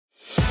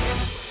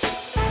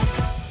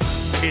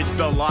It's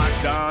the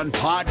Locked On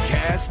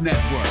Podcast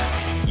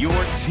Network, your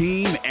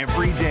team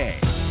every day.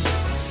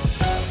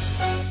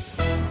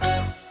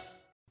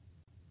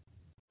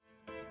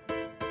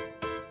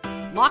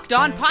 Locked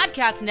On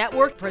Podcast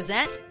Network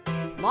presents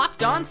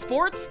Locked On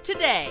Sports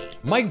Today.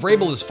 Mike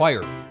Vrabel is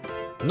fired.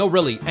 No,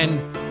 really. And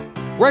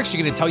we're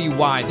actually going to tell you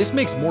why this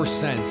makes more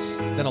sense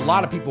than a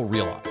lot of people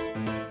realize.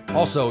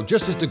 Also,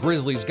 just as the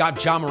Grizzlies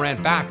got Ja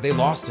Morant back, they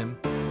lost him.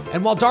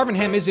 And while Darvin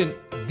Ham isn't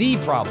the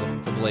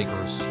problem for the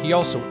Lakers, he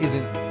also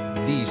isn't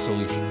the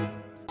solution.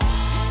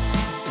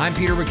 I'm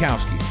Peter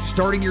Bukowski,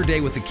 starting your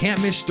day with the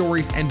can't-miss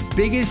stories and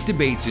biggest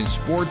debates in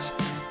sports.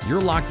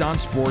 You're Locked On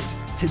Sports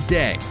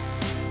Today.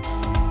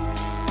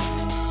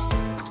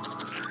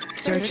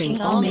 Searching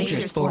all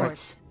major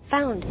sports.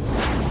 Found.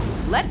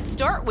 Let's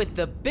start with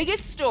the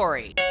biggest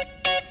story.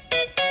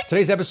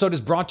 Today's episode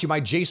is brought to you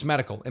by Jace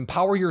Medical.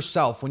 Empower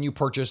yourself when you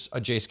purchase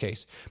a Jace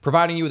case,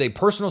 providing you with a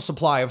personal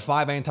supply of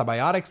 5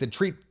 antibiotics that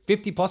treat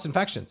 50-plus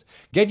infections.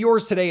 Get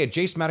yours today at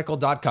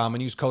jacemedical.com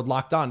and use code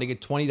LOCKEDON to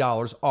get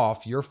 $20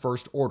 off your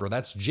first order.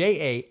 That's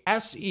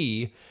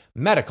JASE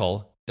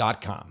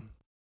medical.com.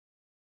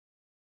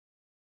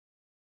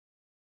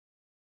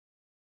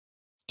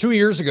 2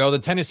 years ago, the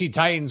Tennessee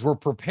Titans were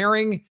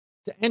preparing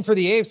to enter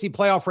the AFC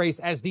playoff race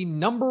as the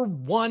number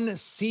 1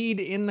 seed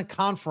in the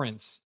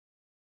conference.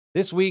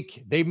 This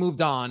week, they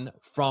moved on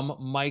from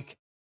Mike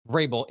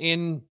Vrabel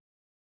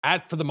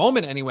for the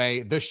moment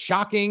anyway, the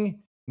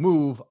shocking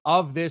move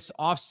of this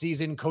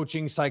offseason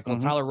coaching cycle.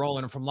 Tyler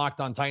Rowland from Locked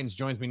On Titans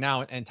joins me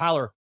now. And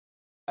Tyler,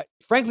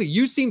 frankly,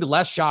 you seemed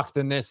less shocked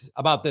than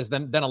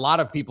a lot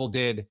of people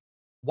did.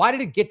 Why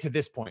did it get to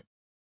this point?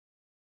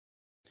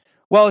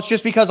 Well, it's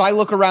just because I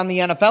look around the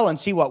NFL and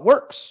see what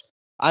works.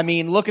 I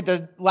mean, look at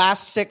the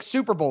last 6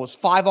 Super Bowls,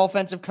 5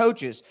 offensive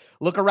coaches.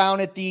 Look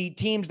around at the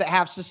teams that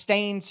have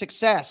sustained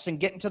success and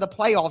get into the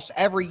playoffs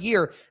every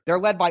year. They're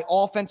led by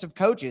offensive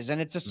coaches.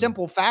 And it's a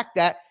simple fact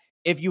that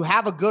if you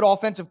have a good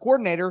offensive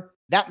coordinator,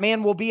 that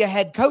man will be a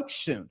head coach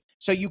soon.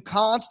 So you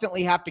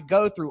constantly have to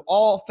go through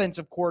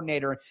offensive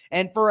coordinator.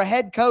 And for a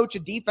head coach,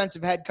 a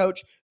defensive head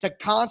coach, to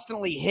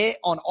constantly hit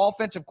on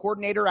offensive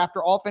coordinator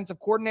after offensive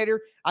coordinator,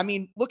 I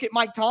mean, look at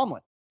Mike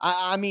Tomlin.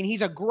 I mean,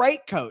 he's a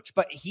great coach,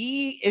 but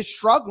he is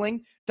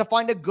struggling to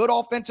find a good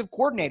offensive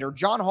coordinator.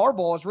 John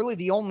Harbaugh is really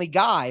the only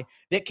guy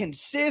that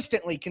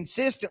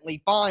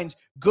consistently finds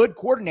good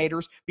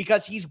coordinators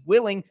because he's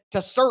willing to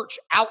search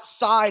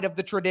outside of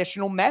the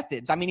traditional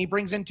methods. I mean, he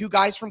brings in 2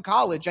 guys from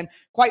college, and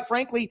quite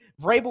frankly,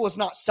 Vrabel is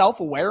not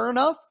self-aware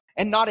enough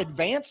and not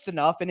advanced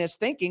enough in his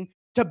thinking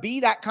to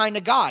be that kind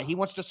of guy. He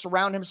wants to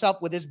surround himself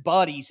with his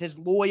buddies, his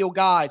loyal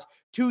guys.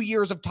 2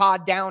 years of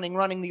Todd Downing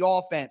running the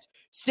offense,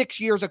 6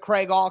 years of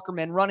Craig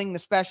Aukerman running the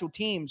special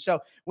teams. So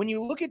when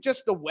you look at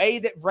just the way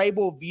that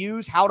Vrabel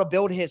views how to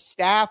build his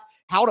staff,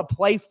 how to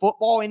play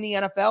football in the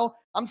NFL,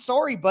 I'm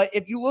sorry, but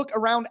if you look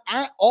around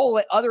at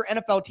other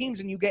NFL teams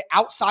and you get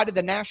outside of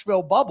the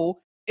Nashville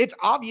bubble, it's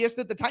obvious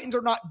that the Titans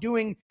are not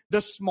doing the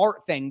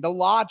smart thing, the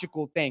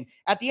logical thing.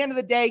 At the end of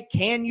the day,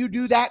 can you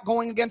do that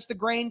going against the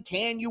grain?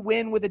 Can you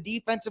win with a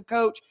defensive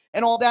coach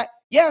and all that?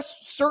 Yes,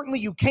 certainly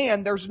you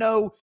can. There's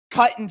no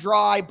cut and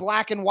dry,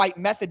 black and white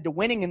method to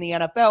winning in the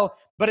NFL.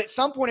 But at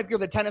some point, if you're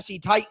the Tennessee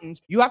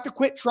Titans, you have to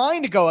quit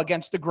trying to go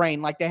against the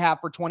grain like they have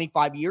for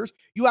 25 years.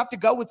 You have to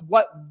go with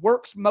what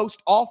works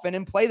most often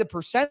and play the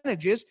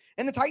percentages.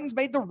 And the Titans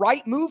made the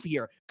right move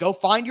here. Go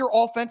find your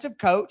offensive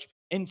coach,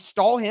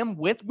 install him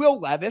with Will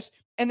Levis,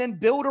 and then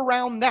build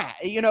around that.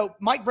 You know,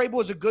 Mike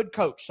Vrabel is a good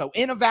coach. So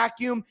in a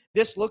vacuum,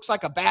 this looks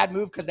like a bad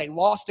move because they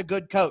lost a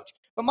good coach.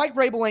 But Mike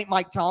Vrabel ain't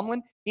Mike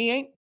Tomlin. He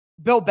ain't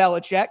Bill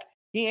Belichick.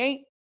 He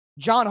ain't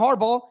John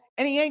Harbaugh,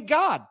 and he ain't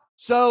God.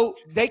 So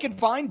they can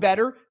find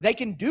better, they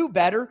can do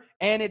better,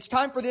 and it's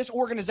time for this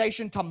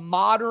organization to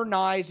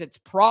modernize its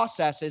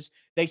processes.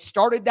 They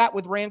started that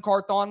with Rand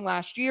Carthon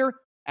last year.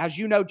 As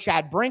you know,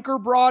 Chad Brinker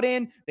brought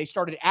in. They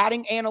started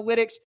adding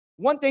analytics.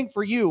 One thing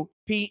for you,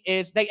 Pete,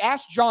 is they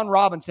asked John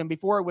Robinson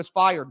before he was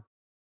fired.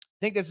 I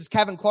think this is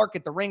Kevin Clark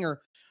at The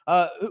Ringer.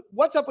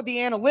 What's up with the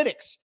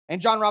analytics?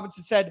 And John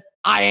Robinson said,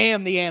 I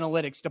am the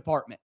analytics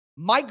department.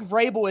 Mike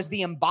Vrabel is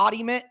the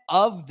embodiment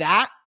of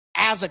that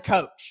as a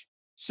coach.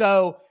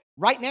 So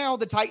right now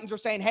the Titans are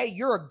saying, hey,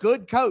 you're a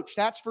good coach.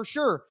 That's for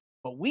sure.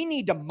 But we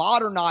need to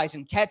modernize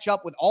and catch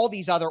up with all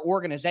these other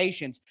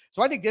organizations.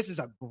 So I think this is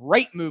a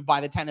great move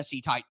by the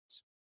Tennessee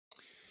Titans.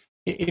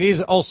 It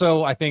is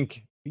also, I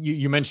think,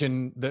 you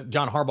mentioned the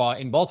John Harbaugh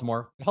in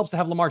Baltimore. It helps to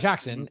have Lamar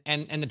Jackson,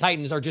 and the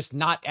Titans are just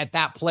not at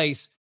that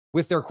place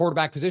with their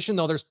quarterback position,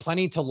 though there's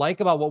plenty to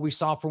like about what we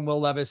saw from Will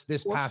Levis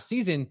this past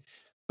season.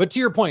 But to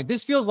your point,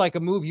 this feels like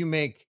a move you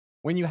make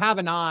when you have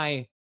an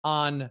eye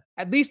on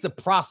at least the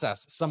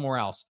process somewhere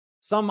else,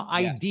 some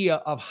idea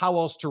of how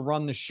else to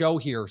run the show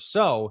here.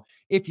 So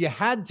if you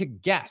had to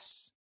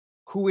guess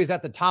who is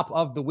at the top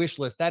of the wish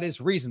list, that is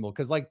reasonable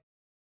because like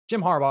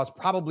Jim Harbaugh is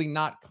probably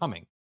not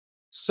coming.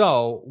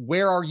 So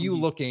where are you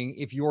looking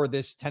if you're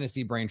this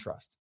Tennessee brain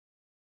trust?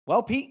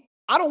 Well, Pete,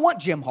 I don't want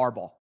Jim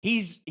Harbaugh.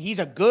 He's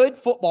a good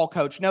football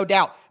coach, no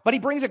doubt, but he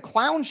brings a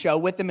clown show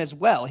with him as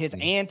well. His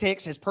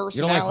antics, his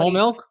personality. You don't like whole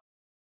milk?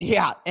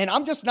 Yeah, and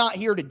I'm just not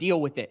here to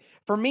deal with it.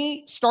 For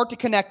me, start to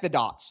connect the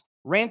dots.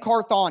 Rand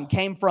Carthon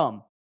came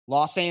from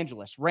Los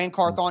Angeles. Rand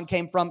Carthon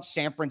came from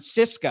San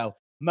Francisco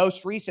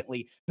most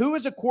recently. Who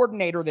is a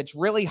coordinator that's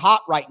really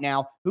hot right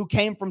now who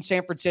came from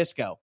San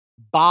Francisco?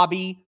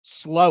 Bobby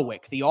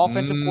Slowick, the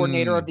offensive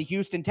coordinator of the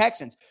Houston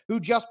Texans, who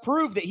just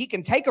proved that he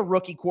can take a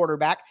rookie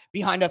quarterback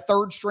behind a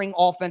third-string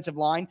offensive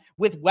line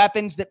with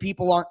weapons that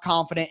people aren't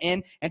confident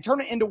in and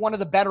turn it into one of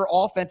the better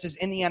offenses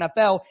in the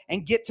NFL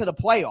and get to the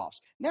playoffs.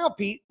 Now,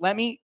 Pete, let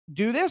me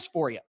do this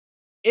for you.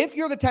 If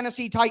you're the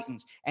Tennessee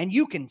Titans and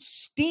you can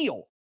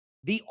steal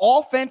the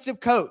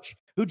offensive coach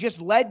who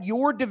just led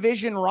your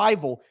division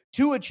rival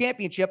to a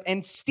championship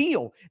and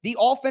steal the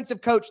offensive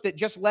coach that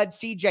just led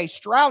CJ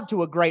Stroud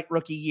to a great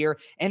rookie year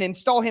and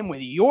install him with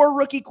your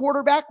rookie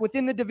quarterback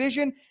within the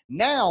division,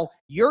 now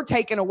you're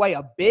taking away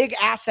a big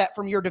asset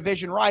from your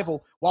division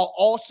rival while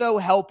also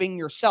helping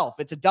yourself.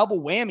 It's a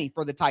double whammy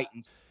for the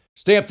Titans.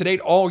 Stay up to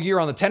date all year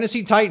on the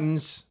Tennessee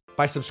Titans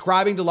by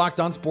subscribing to Locked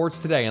On Sports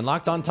today and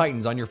Locked On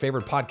Titans on your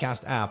favorite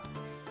podcast app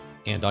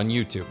and on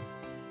YouTube.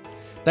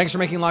 Thanks for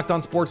making Locked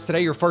On Sports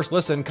today your first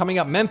listen. Coming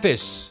up,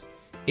 Memphis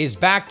is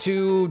back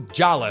to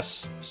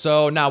Jollis.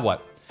 So now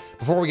what?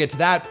 Before we get to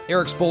that,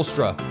 Eric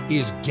Spoelstra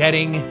is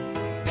getting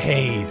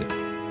paid.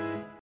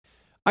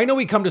 I know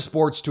we come to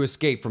sports to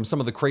escape from some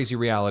of the crazy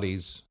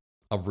realities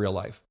of real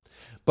life,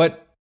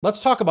 but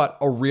let's talk about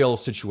a real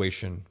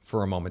situation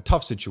for a moment.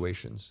 Tough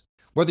situations.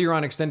 Whether you're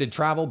on extended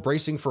travel,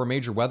 bracing for a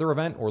major weather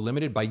event, or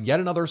limited by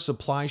yet another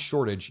supply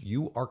shortage,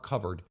 you are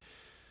covered.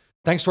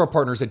 Thanks to our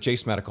partners at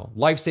Jase Medical.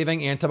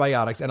 Life-saving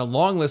antibiotics and a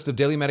long list of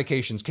daily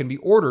medications can be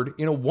ordered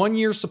in a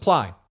 1-year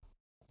supply.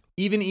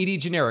 Even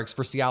ED generics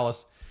for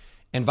Cialis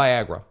and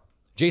Viagra.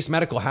 Jase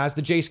Medical has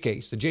the Jase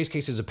Case. The Jase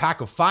Case is a pack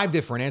of 5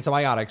 different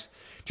antibiotics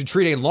to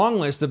treat a long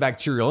list of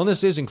bacterial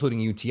illnesses, including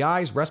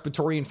UTIs,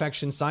 respiratory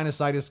infections,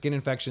 sinusitis, skin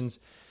infections,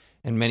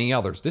 and many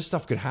others. This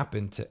stuff could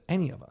happen to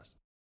any of us.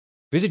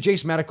 Visit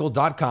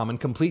jasemedical.com and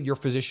complete your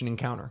physician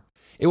encounter.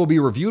 It will be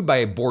reviewed by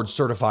a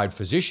board-certified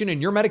physician,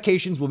 and your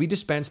medications will be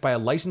dispensed by a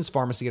licensed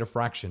pharmacy at a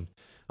fraction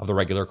of the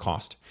regular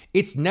cost.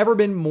 It's never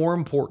been more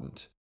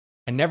important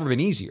and never been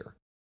easier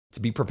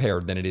to be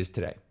prepared than it is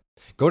today.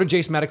 Go to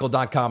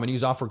jasemedical.com and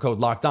use offer code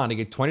LOCKEDON to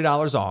get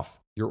 $20 off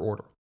your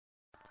order.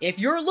 If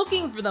you're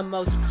looking for the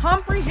most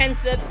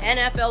comprehensive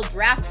NFL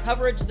draft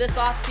coverage this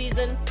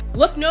offseason,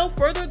 look no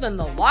further than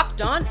the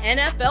Locked On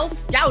NFL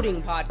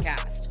Scouting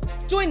Podcast.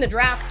 Join the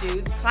draft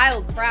dudes,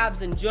 Kyle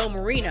Krabs and Joe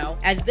Marino,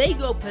 as they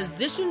go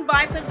position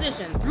by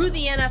position through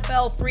the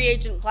NFL free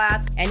agent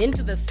class and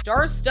into the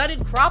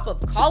star-studded crop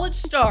of college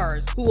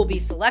stars who will be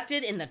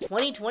selected in the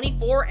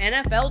 2024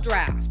 NFL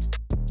Draft.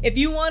 If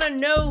you want to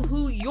know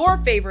who your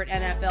favorite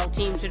NFL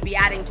team should be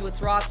adding to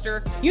its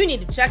roster, you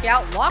need to check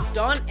out Locked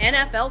On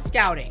NFL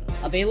Scouting,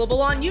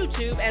 available on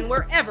YouTube and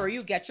wherever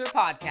you get your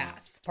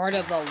podcasts. Part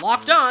of the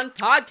Locked On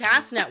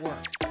Podcast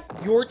Network,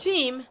 your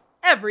team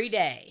every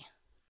day.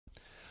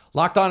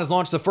 Locked On has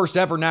launched the first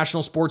ever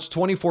national sports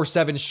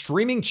 24/7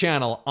 streaming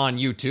channel on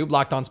YouTube.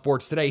 Locked On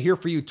Sports Today, here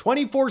for you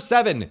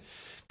 24/7.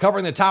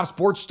 Covering the top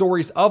sports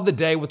stories of the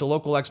day with the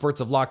local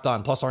experts of Locked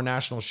On, plus our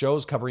national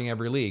shows covering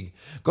every league.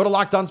 Go to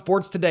Locked On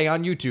Sports Today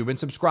on YouTube and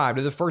subscribe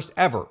to the first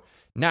ever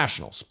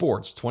national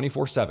sports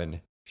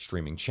 24/7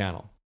 streaming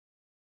channel.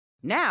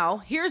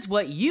 Now, here's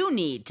what you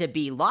need to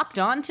be locked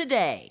on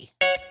today.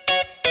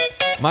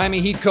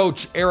 Miami Heat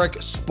coach Eric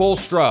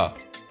Spoelstra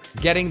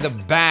getting the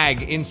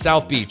bag in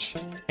South Beach.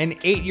 An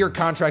 8-year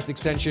contract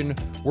extension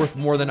worth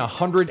more than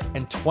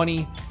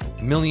 $120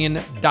 million.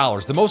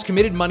 The most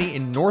committed money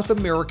in North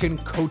American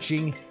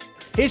coaching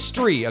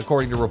history,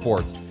 according to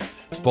reports.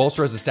 Spoelstra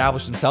has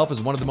established himself as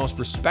one of the most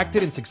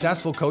respected and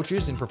successful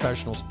coaches in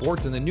professional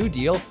sports, and the new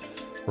deal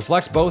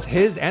reflects both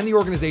his and the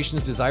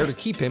organization's desire to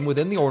keep him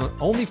within the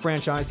only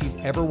franchise he's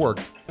ever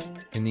worked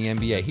in the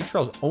NBA. He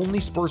trails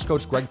only Spurs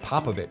coach Greg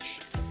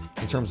Popovich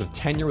in terms of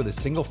tenure with a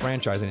single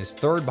franchise, and is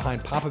third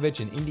behind Popovich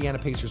and Indiana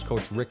Pacers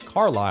coach Rick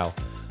Carlisle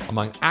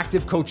among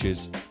active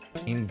coaches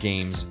in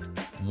games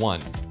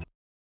won.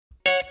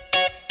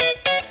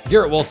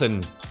 Garrett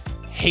Wilson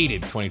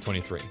hated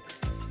 2023.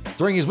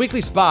 During his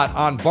weekly spot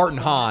on Bart and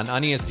Hahn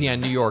on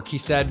ESPN New York, he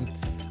said,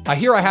 "I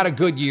hear I had a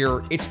good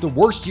year. It's the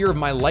worst year of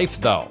my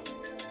life, though."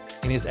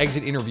 In his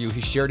exit interview,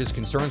 he shared his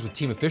concerns with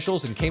team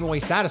officials and came away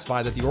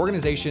satisfied that the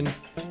organization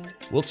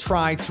will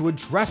try to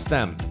address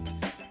them.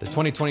 The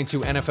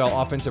 2022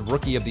 NFL Offensive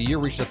Rookie of the Year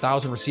reached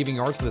 1,000 receiving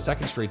yards for the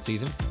second straight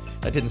season.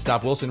 That didn't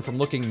stop Wilson from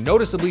looking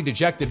noticeably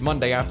dejected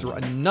Monday after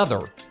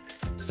another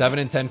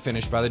 7-10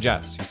 finish by the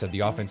Jets. He said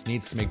the offense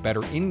needs to make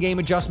better in-game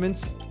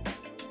adjustments.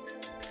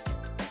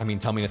 I mean,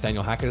 tell me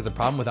Nathaniel Hackett is the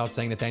problem without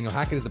saying Nathaniel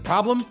Hackett is the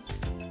problem.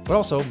 But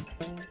also,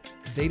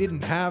 they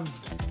didn't have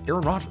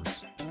Aaron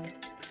Rodgers.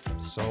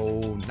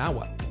 So now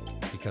what?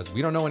 Because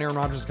we don't know when Aaron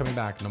Rodgers is coming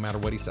back, no matter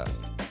what he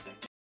says.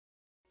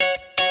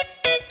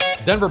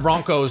 Denver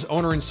Broncos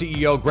owner and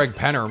CEO Greg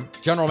Penner,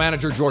 general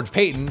manager George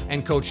Payton,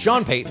 and coach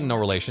Sean Payton, no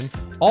relation,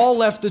 all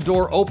left the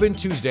door open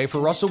Tuesday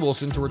for Russell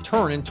Wilson to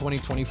return in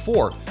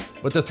 2024.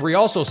 But the three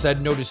also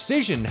said no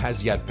decision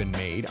has yet been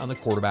made on the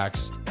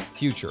quarterback's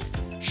future.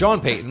 Sean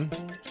Payton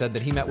said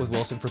that he met with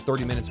Wilson for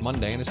 30 minutes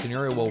Monday in a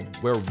scenario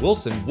where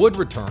Wilson would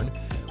return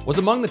was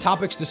among the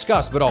topics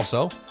discussed, but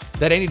also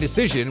that any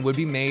decision would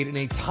be made in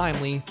a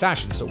timely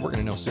fashion. So we're going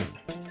to know soon.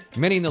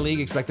 Many in the league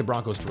expect the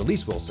Broncos to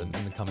release Wilson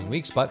in the coming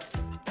weeks, but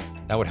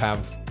that would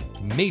have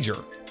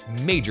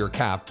major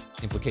cap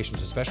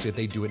implications, especially if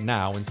they do it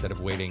now instead of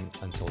waiting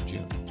until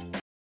June.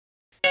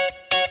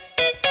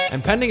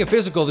 And pending a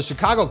physical, the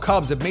Chicago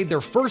Cubs have made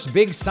their first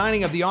big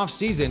signing of the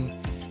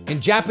offseason in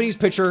Japanese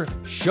pitcher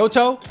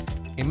Shoto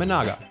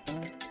Imanaga.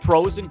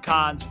 Pros and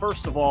cons.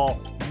 First of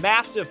all,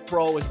 massive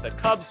pro is the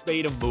Cubs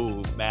made a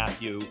move,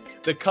 Matthew.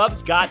 The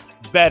Cubs got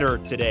better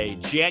today,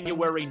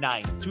 January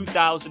 9th,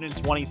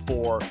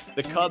 2024.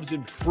 The Cubs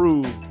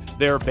improved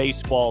their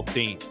baseball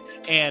team.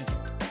 And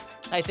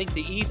I think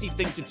the easy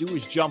thing to do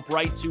is jump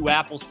right to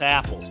apples.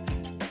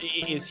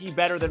 Is he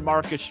better than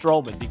Marcus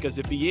Stroman? Because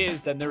if he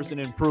is, then there's an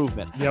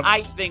improvement. Yep.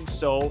 I think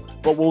so,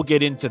 but we'll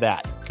get into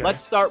that. Okay.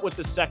 Let's start with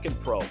the second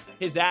pro,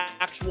 his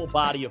actual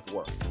body of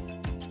work.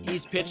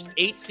 He's pitched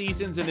 8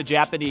 seasons in the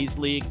Japanese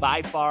league,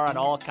 by far on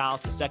all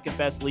accounts, the second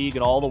best league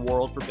in all the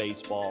world for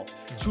baseball.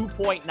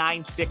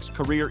 2.96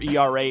 career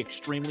ERA,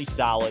 extremely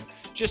solid.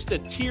 Just a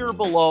tier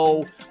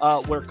below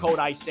where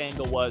Kodai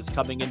Senga was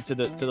coming into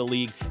the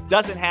league.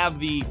 Doesn't have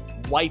the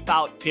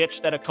wipeout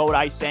pitch that a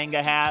Kodai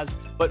Senga has,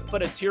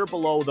 but a tier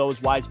below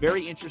those wise.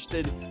 Very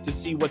interested to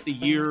see what the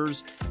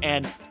years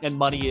and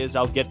money is.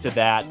 I'll get to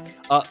that.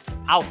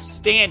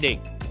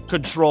 Outstanding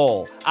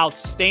control,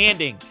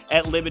 outstanding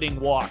at limiting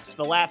walks.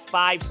 The last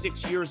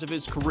 5-6 years of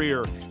his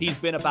career, he's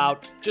been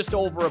just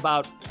over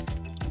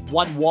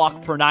 1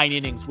 walk per 9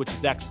 innings, which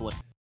is excellent.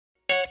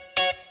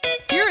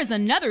 Here is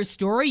another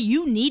story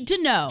you need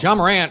to know. Ja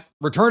Morant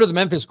returned to the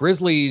Memphis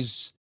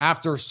Grizzlies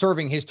after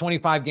serving his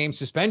 25-game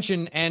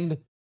suspension, and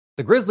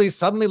the Grizzlies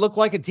suddenly looked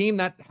like a team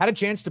that had a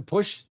chance to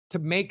push to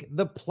make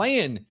the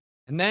play-in.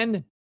 And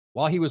then,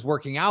 while he was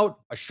working out,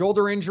 a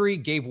shoulder injury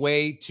gave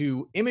way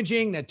to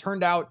imaging that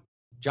turned out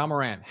Ja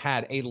Morant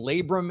had a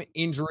labrum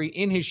injury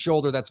in his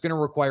shoulder that's going to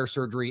require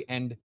surgery.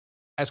 And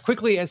as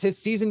quickly as his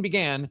season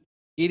began,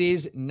 it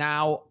is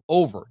now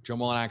over. Joe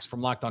Mullinax from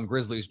Locked On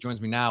Grizzlies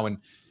joins me now. And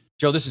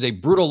Joe, this is a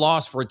brutal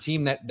loss for a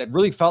team that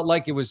really felt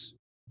like it was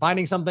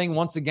finding something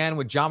once again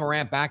with Ja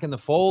Morant back in the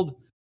fold.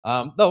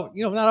 Though,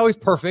 not always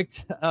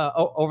perfect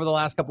over the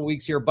last couple of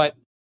weeks here. But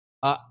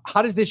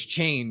how does this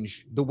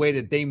change the way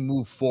that they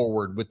move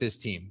forward with this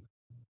team?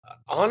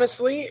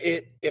 Honestly,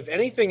 if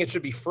anything, it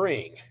should be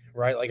freeing,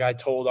 right? Like I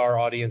told our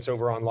audience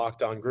over on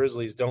Locked On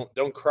Grizzlies,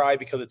 don't cry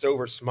because it's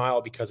over,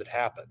 smile because it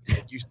happened.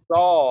 You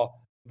saw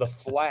the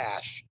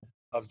flash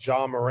of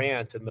Ja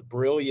Morant and the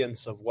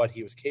brilliance of what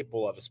he was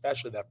capable of,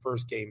 especially that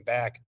first game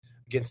back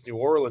against New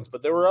Orleans.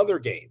 But there were other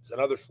games and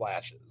other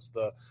flashes.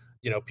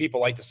 People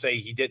like to say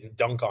he didn't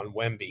dunk on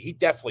Wemby. He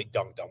definitely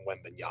dunked on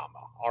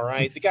Wembanyama. All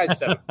right, the guy's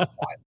 7'5".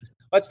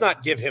 Let's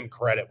not give him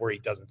credit where he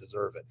doesn't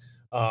deserve it.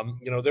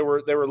 There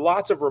were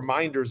lots of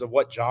reminders of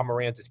what Ja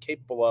Morant is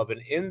capable of,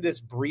 and in this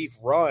brief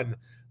run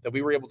that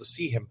we were able to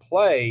see him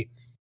play,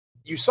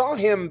 you saw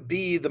him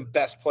be the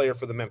best player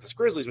for the Memphis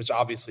Grizzlies, which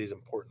obviously is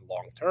important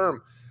long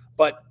term.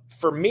 But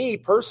for me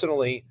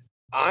personally,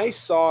 I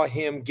saw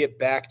him get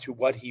back to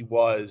what he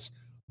was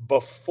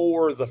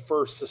before the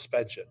first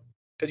suspension.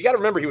 Because you got to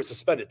remember he was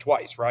suspended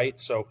twice, right?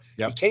 So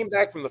He came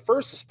back from the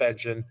first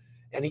suspension,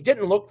 and he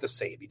didn't look the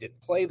same. He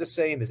didn't play the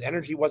same. His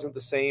energy wasn't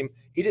the same.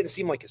 He didn't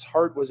seem like his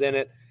heart was in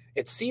it.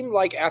 It seemed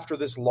like after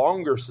this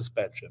longer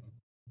suspension,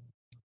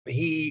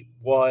 he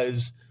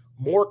was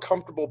more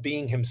comfortable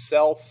being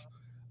himself,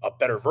 a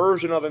better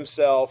version of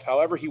himself,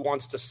 however he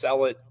wants to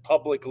sell it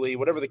publicly,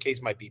 whatever the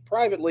case might be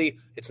privately.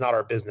 It's not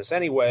our business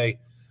anyway.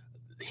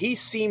 He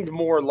seemed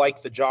more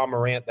like the Ja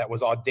Morant that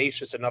was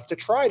audacious enough to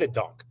try to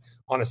dunk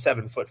on a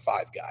 7'5"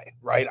 guy,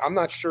 right? I'm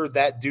not sure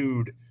that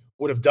dude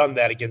would have done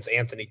that against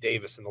Anthony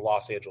Davis in the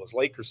Los Angeles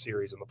Lakers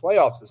series in the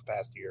playoffs this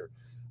past year.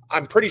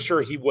 I'm pretty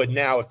sure he would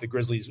now if the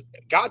Grizzlies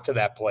got to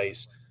that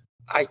place.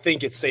 I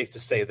think it's safe to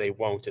say they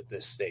won't at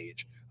this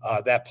stage.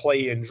 That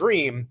play-in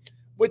dream,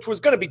 which was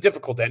going to be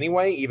difficult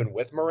anyway, even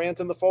with Morant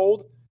in the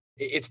fold,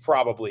 it's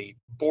probably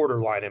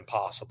borderline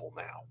impossible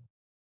now.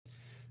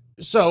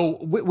 So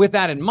with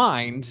that in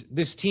mind,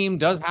 this team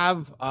does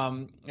have,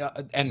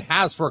 and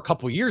has for a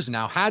couple of years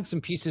now, had some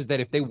pieces that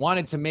if they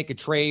wanted to make a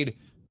trade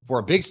for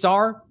a big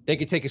star, they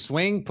could take a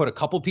swing, put a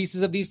couple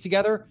pieces of these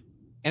together.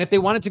 And if they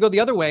wanted to go the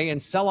other way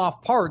and sell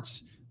off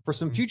parts for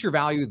some future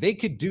value, they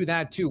could do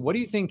that too. What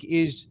do you think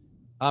is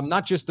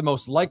not just the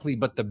most likely,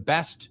 but the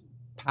best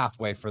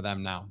pathway for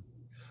them now?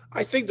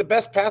 I think the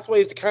best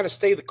pathway is to kind of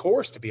stay the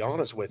course, to be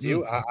honest with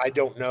you. I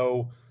don't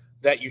know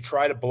that you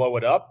try to blow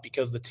it up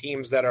because the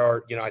teams that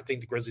are, I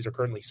think the Grizzlies are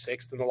currently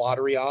 6th in the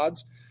lottery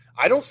odds.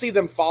 I don't see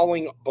them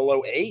falling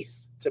below 8th,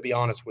 to be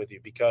honest with you,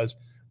 because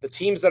the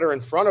teams that are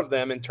in front of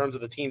them in terms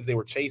of the teams they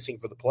were chasing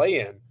for the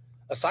play-in,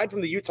 aside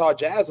from the Utah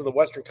Jazz in the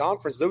Western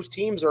Conference, those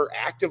teams are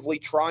actively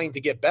trying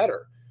to get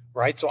better,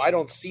 right? So I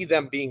don't see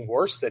them being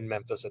worse than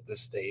Memphis at this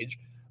stage.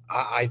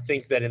 I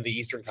think that in the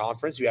Eastern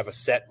Conference, you have a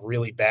set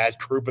really bad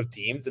group of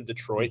teams in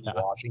Detroit and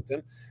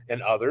Washington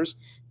and others.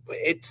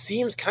 It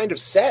seems kind of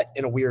set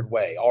in a weird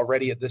way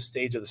already at this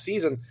stage of the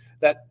season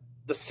that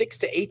the 6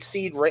 to 8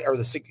 seed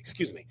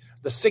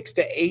the 6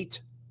 to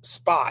 8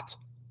 spot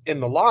in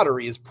the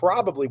lottery is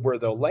probably where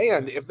they'll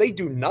land if they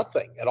do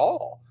nothing at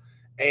all.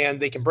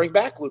 And they can bring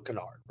back Luke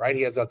Kennard, right?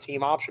 He has a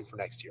team option for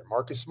next year.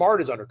 Marcus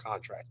Smart is under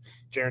contract.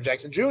 Jaren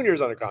Jackson Jr.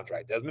 is under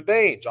contract. Desmond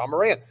Bane, John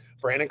Morant,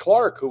 Brandon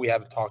Clark, who we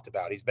haven't talked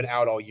about. He's been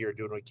out all year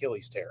doing an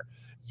Achilles tear.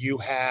 You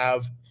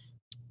have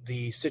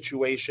the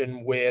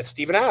situation with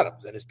Steven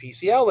Adams and his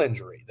PCL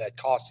injury that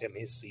cost him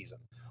his season.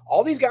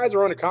 All these guys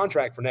are under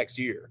contract for next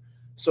year.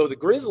 So the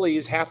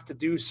Grizzlies have to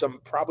do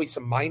probably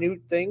some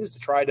minute things to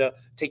try to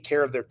take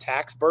care of their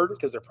tax burden,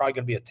 because they're probably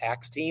going to be a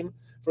tax team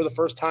for the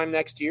first time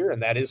next year,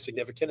 and that is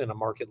significant in a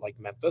market like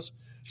Memphis.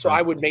 So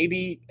I would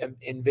maybe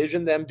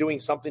envision them doing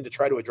something to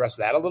try to address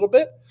that a little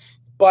bit.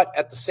 But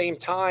at the same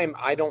time,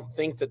 I don't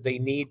think that they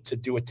need to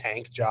do a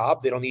tank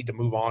job. They don't need to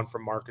move on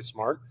from Marcus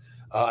Smart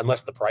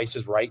unless the price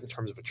is right in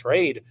terms of a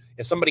trade.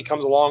 If somebody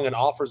comes along and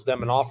offers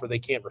them an offer they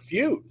can't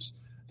refuse,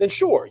 then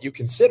sure, you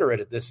consider it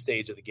at this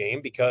stage of the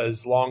game,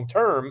 because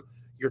long-term,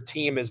 your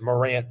team is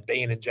Morant,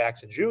 Bane, and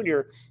Jackson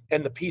Jr.,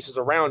 and the pieces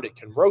around it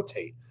can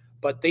rotate.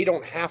 But they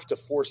don't have to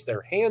force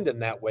their hand in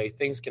that way.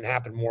 Things can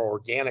happen more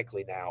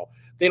organically now.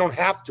 They don't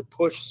have to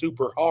push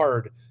super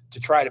hard to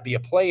try to be a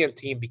play-in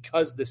team,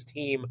 because this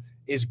team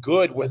is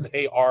good when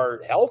they are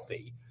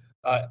healthy.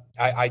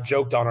 I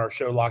joked on our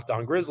show, Locked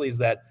On Grizzlies,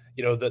 that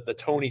the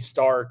Tony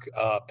Stark,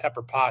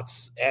 Pepper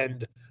Potts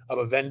end of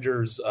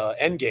Avengers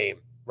Endgame,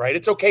 right?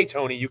 It's okay,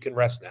 Tony, you can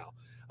rest now.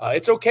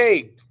 It's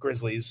okay,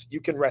 Grizzlies,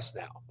 you can rest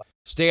now.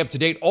 Stay up to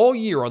date all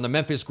year on the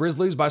Memphis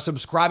Grizzlies by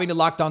subscribing to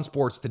Locked On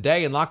Sports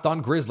Today and Locked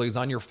On Grizzlies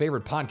on your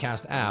favorite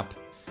podcast app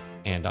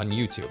and on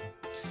YouTube.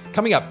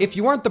 Coming up, if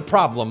you aren't the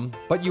problem,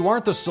 but you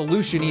aren't the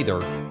solution either,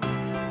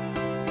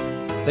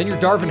 then you're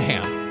Darvin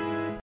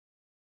Ham.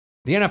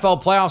 The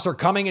NFL playoffs are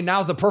coming, and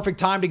now's the perfect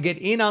time to get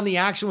in on the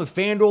action with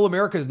FanDuel,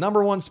 America's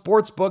 #1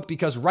 sports book,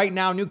 because right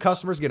now new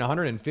customers get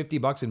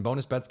 $150 in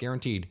bonus bets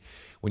guaranteed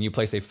when you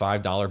place a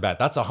 $5 bet.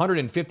 That's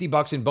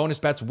 $150 in bonus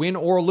bets, win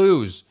or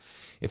lose.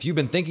 If you've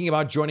been thinking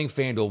about joining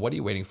FanDuel, what are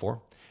you waiting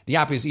for? The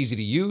app is easy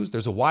to use.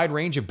 There's a wide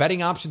range of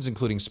betting options,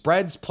 including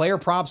spreads, player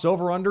props,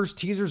 over-unders,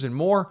 teasers, and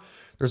more.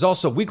 There's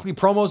also weekly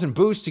promos and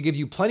boosts to give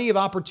you plenty of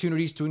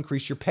opportunities to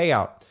increase your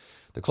payout.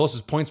 The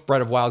closest point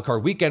spread of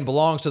Wildcard Weekend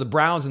belongs to the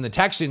Browns and the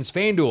Texans.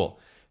 FanDuel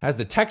has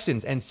the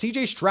Texans and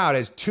CJ Stroud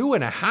as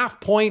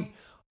 2.5-point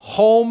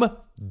home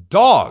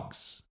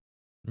dogs.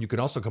 You can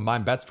also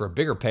combine bets for a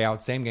bigger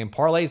payout. Same-game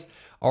parlays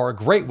are a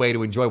great way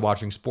to enjoy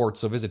watching sports.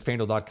 So visit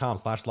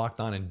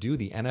FanDuel.com/lockedon and do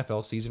the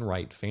NFL season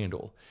right.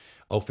 FanDuel,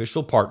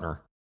 official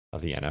partner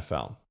of the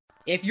NFL.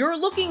 If you're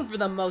looking for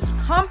the most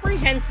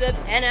comprehensive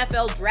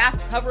NFL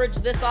draft coverage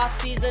this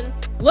offseason,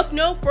 look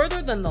no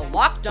further than the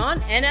Locked On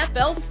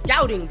NFL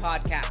Scouting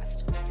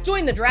Podcast.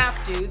 Join the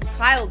draft dudes,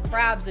 Kyle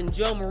Krabs and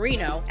Joe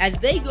Marino, as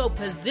they go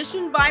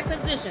position by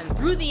position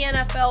through the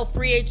NFL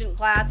free agent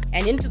class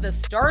and into the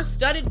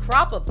star-studded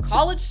crop of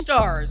college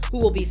stars who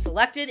will be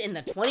selected in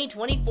the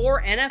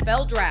 2024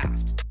 NFL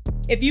Draft.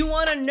 If you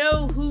want to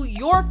know who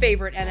your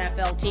favorite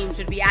NFL team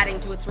should be adding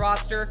to its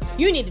roster,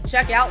 you need to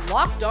check out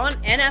Locked On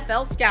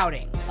NFL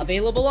Scouting,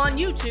 available on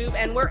YouTube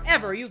and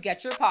wherever you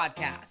get your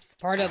podcasts.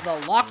 Part of the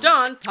Locked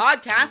On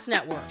Podcast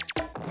Network,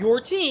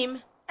 your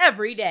team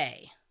every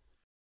day.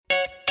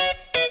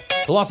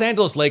 The Los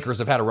Angeles Lakers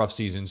have had a rough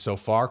season so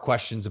far.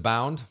 Questions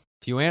abound,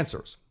 few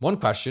answers. One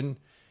question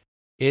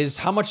is,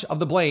 how much of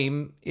the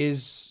blame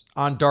is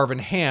on Darvin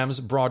Ham's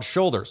broad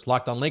shoulders?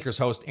 Locked On Lakers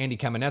host Andy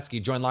Kamenetsky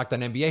joined Locked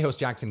On NBA host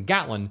Jackson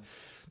Gatlin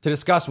to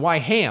discuss why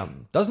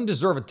Ham doesn't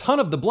deserve a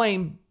ton of the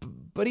blame,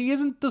 but he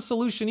isn't the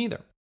solution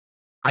either.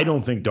 I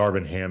don't think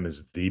Darvin Ham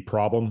is the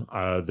problem.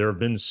 There have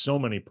been so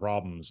many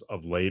problems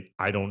of late.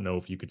 I don't know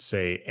if you could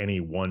say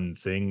any one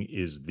thing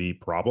is the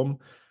problem,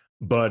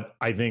 but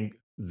I think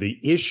the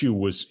issue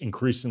was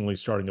increasingly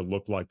starting to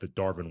look like that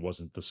Darvin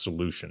wasn't the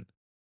solution.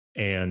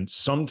 And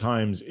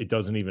sometimes it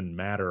doesn't even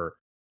matter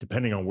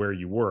depending on where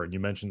you were. And you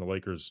mentioned the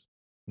Lakers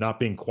not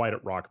being quite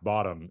at rock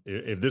bottom.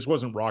 If this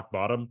wasn't rock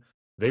bottom,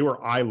 they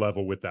were eye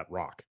level with that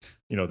rock.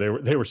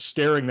 They were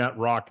staring that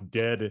rock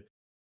dead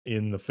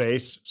in the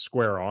face,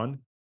 square on.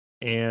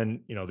 And,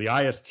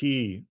 the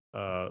IST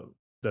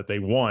that they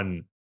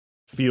won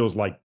feels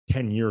like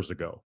 10 years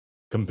ago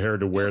compared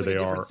to where they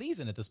are.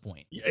 Season at this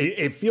point.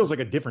 It feels like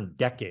a different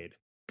decade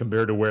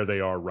compared to where they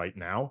are right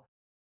now.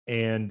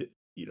 And,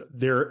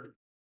 they're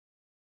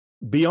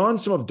beyond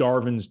some of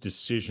Darvin's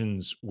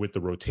decisions with the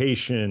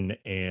rotation.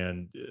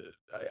 And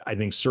I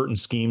think certain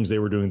schemes, they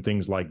were doing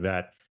things like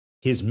that.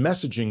 His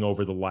messaging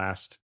over the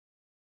last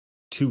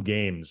two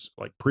games,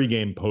 like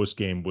pregame,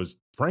 postgame, was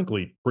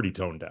frankly pretty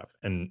tone deaf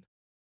and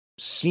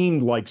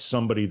seemed like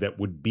somebody that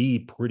would be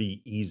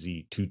pretty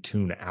easy to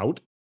tune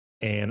out.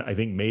 And I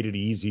think made it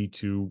easy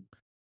to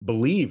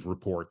believe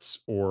reports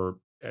or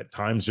at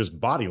times just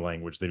body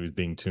language that he was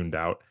being tuned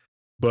out.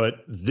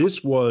 But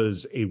this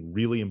was a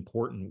really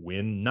important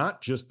win,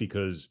 not just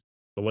because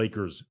the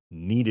Lakers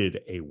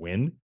needed a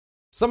win.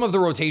 Some of the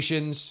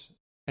rotations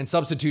and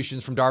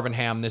substitutions from Darvin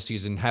Ham this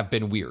season have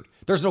been weird.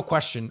 There's no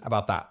question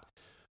about that.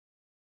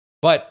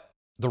 But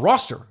the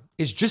roster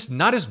is just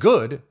not as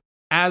good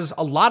as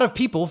a lot of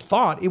people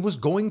thought it was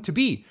going to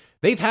be.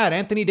 They've had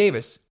Anthony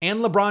Davis and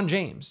LeBron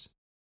James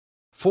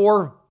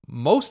for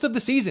most of the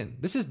season.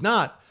 This is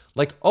not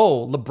like,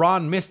 oh,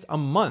 LeBron missed a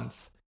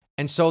month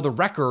and so the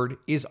record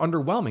is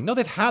underwhelming. No,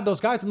 they've had those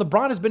guys, and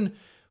LeBron has been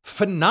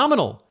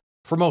phenomenal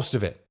for most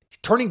of it.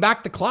 Turning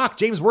back the clock.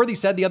 James Worthy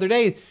said the other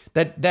day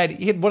that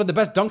he had one of the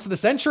best dunks of the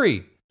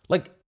century.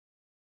 Like,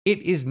 it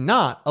is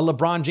not a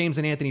LeBron James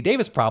and Anthony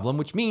Davis problem,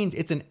 which means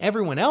it's an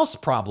everyone else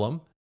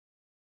problem.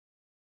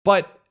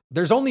 But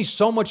there's only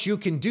so much you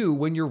can do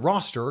when your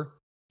roster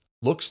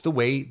looks the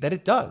way that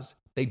it does.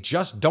 They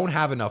just don't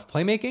have enough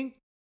playmaking.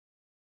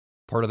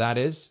 Part of that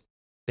is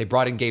they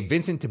brought in Gabe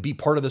Vincent to be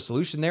part of the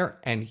solution there,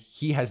 and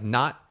he has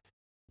not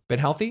been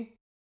healthy.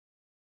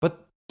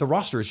 But the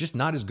roster is just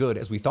not as good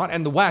as we thought,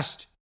 and the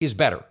West is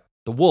better.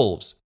 The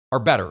Wolves are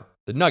better.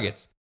 The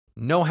Nuggets,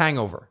 no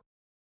hangover.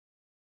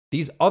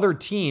 These other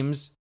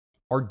teams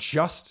are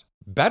just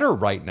better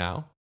right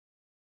now.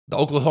 The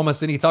Oklahoma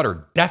City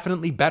Thunder,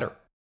 definitely better.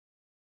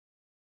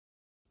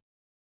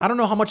 I don't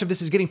know how much of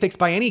this is getting fixed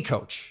by any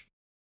coach.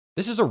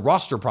 This is a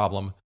roster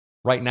problem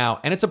right now,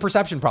 and it's a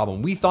perception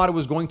problem. We thought it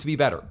was going to be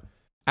better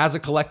as a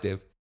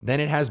collective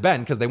than it has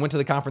been because they went to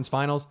the conference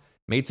finals,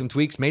 made some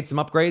tweaks, made some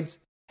upgrades.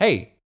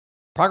 Hey,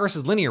 progress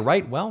is linear,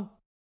 right? Well,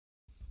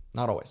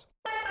 not always.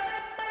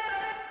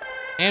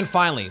 And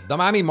finally, the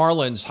Miami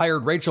Marlins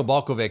hired Rachel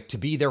Balkovic to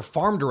be their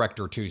farm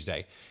director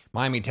Tuesday.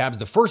 Miami tabs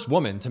the first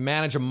woman to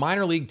manage a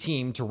minor league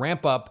team to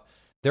ramp up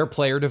their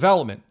player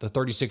development. The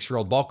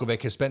 36-year-old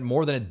Balkovic has spent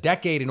more than a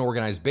decade in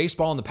organized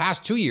baseball in the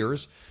past 2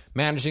 years,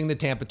 managing the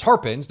Tampa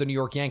Tarpons, the New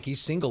York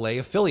Yankees single-A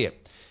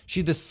affiliate.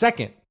 She's the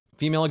second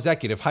female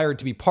executive hired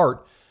to be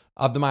part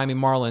of the Miami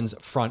Marlins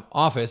front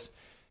office.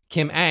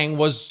 Kim Ang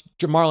was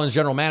Marlins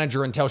general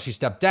manager until she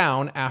stepped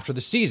down after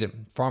the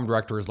season. Farm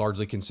director is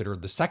largely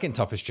considered the second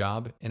toughest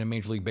job in a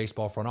Major League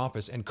Baseball front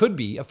office and could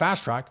be a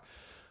fast track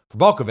for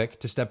Balkovic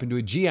to step into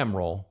a GM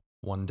role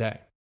one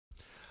day.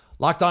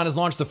 Locked On has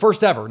launched the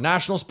first ever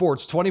national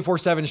sports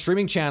 24/7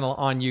 streaming channel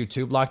on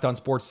YouTube. Locked On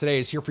Sports Today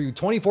is here for you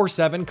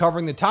 24/7,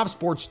 covering the top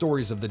sports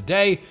stories of the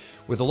day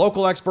with the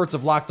local experts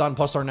of Locked On,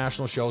 plus our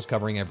national shows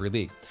covering every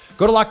league.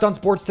 Go to Locked On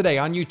Sports Today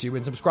on YouTube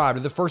and subscribe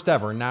to the first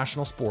ever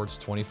national sports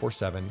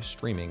 24/7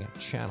 streaming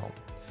channel.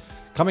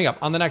 Coming up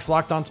on the next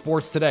Locked On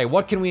Sports Today,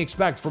 what can we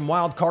expect from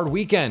Wild Card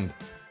Weekend?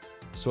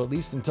 So at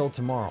least until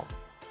tomorrow,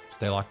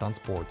 stay Locked On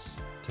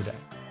Sports Today.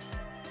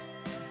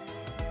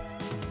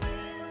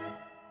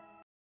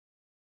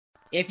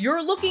 If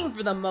you're looking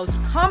for the most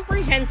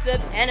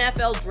comprehensive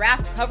NFL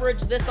draft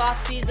coverage this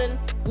offseason,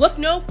 look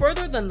no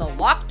further than the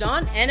Locked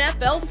On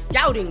NFL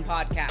Scouting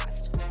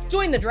Podcast.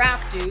 Join the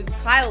draft dudes,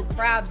 Kyle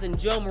Krabs and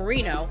Joe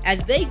Marino,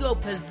 as they go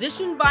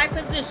position by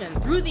position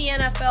through the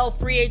NFL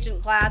free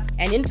agent class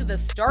and into the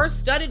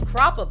star-studded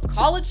crop of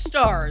college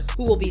stars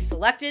who will be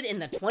selected in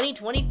the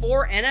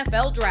 2024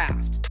 NFL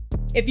Draft.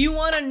 If you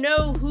want to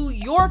know who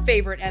your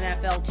favorite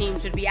NFL team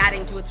should be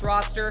adding to its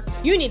roster,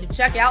 you need to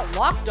check out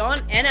Locked On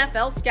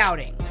NFL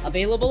Scouting,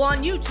 available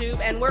on YouTube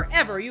and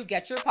wherever you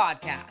get your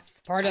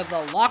podcasts. Part of the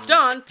Locked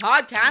On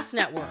Podcast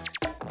Network,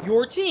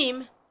 your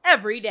team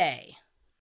every day.